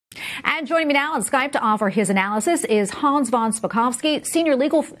And joining me now on Skype to offer his analysis is Hans von Spakovsky, Senior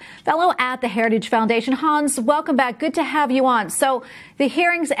Legal Fellow at the Heritage Foundation. Hans, welcome back. Good to have you on. So the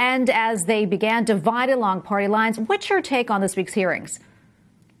hearings end as they began, divided along party lines. What's your take on this week's hearings?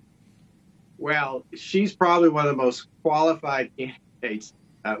 Well, she's probably one of the most qualified candidates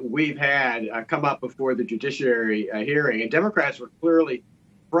we've had come up before the judiciary hearing. And Democrats were clearly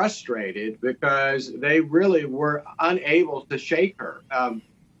frustrated because they really were unable to shake her.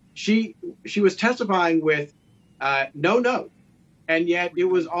 She was testifying with no note, and yet it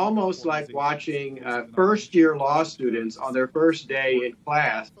was almost like watching first-year law students on their first day in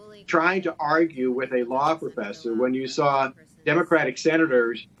class trying to argue with a law professor when you saw Democratic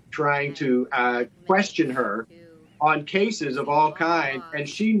senators trying to question her on cases of all kinds, and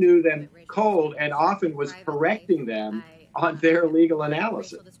she knew them cold and often was correcting them on their legal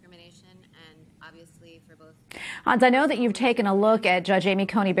analysis. Hans, I know that you've taken a look at Judge Amy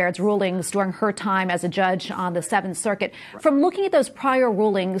Coney Barrett's rulings during her time as a judge on the Seventh Circuit. From looking at those prior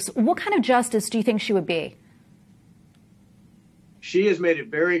rulings, what kind of justice do you think she would be? She has made it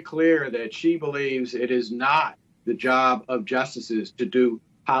very clear that she believes it is not the job of justices to do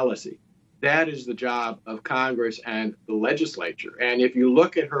policy. That is the job of Congress and the legislature. And if you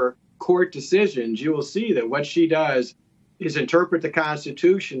look at her court decisions, you will see that what she does is interpret the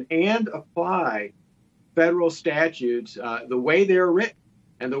Constitution and apply federal statutes the way they're written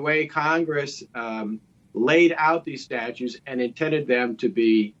and the way Congress laid out these statutes and intended them to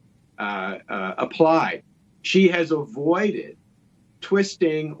be applied. She has avoided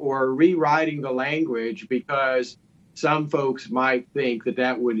twisting or rewriting the language because some folks might think that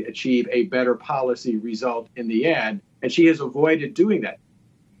that would achieve a better policy result in the end, and she has avoided doing that.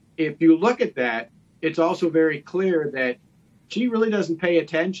 If you look at that, it's also very clear that she really doesn't pay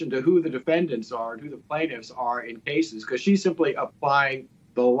attention to who the defendants are and who the plaintiffs are in cases, because she's simply applying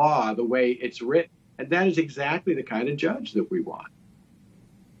the law the way it's written. And that is exactly the kind of judge that we want.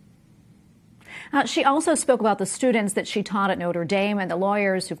 She also spoke about the students that she taught at Notre Dame and the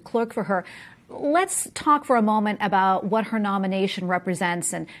lawyers who've clerked for her. Let's talk for a moment about what her nomination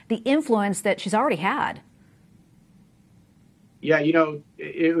represents and the influence that she's already had. Yeah, you know,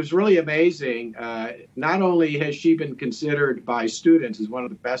 it was really amazing. Not only has she been considered by students as one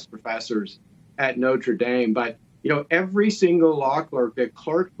of the best professors at Notre Dame, but, you know, every single law clerk that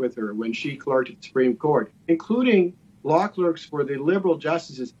clerked with her when she clerked at the Supreme Court, including law clerks for the liberal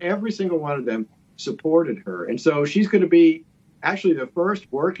justices, every single one of them supported her. And so she's going to be actually the first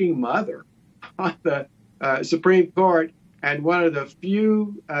working mother on the Supreme Court and one of the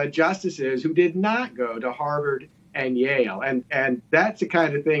few justices who did not go to Harvard and Yale. And that's the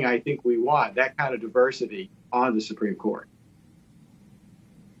kind of thing I think we want, that kind of diversity on the Supreme Court.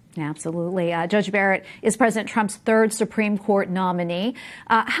 Absolutely. Judge Barrett is President Trump's third Supreme Court nominee.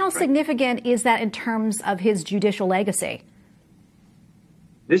 How significant is that in terms of his judicial legacy?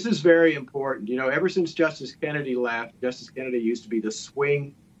 This is very important. You know, ever since Justice Kennedy left, Justice Kennedy used to be the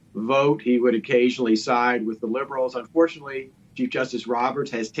swing vote. He would occasionally side with the liberals. Unfortunately, Chief Justice Roberts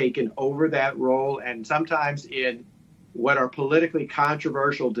has taken over that role, and sometimes in what are politically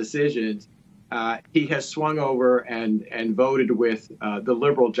controversial decisions, he has swung over and voted with the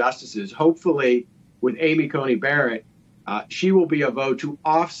liberal justices. Hopefully, with Amy Coney Barrett, she will be a vote to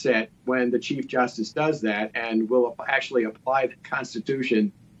offset when the Chief Justice does that and will actually apply the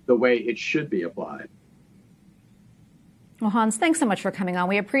Constitution the way it should be applied. Well, Hans, thanks so much for coming on.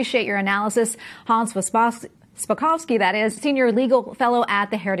 We appreciate your analysis. Hans Spakovsky, that is, Senior Legal Fellow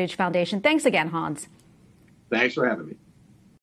at the Heritage Foundation. Thanks again, Hans. Thanks for having me.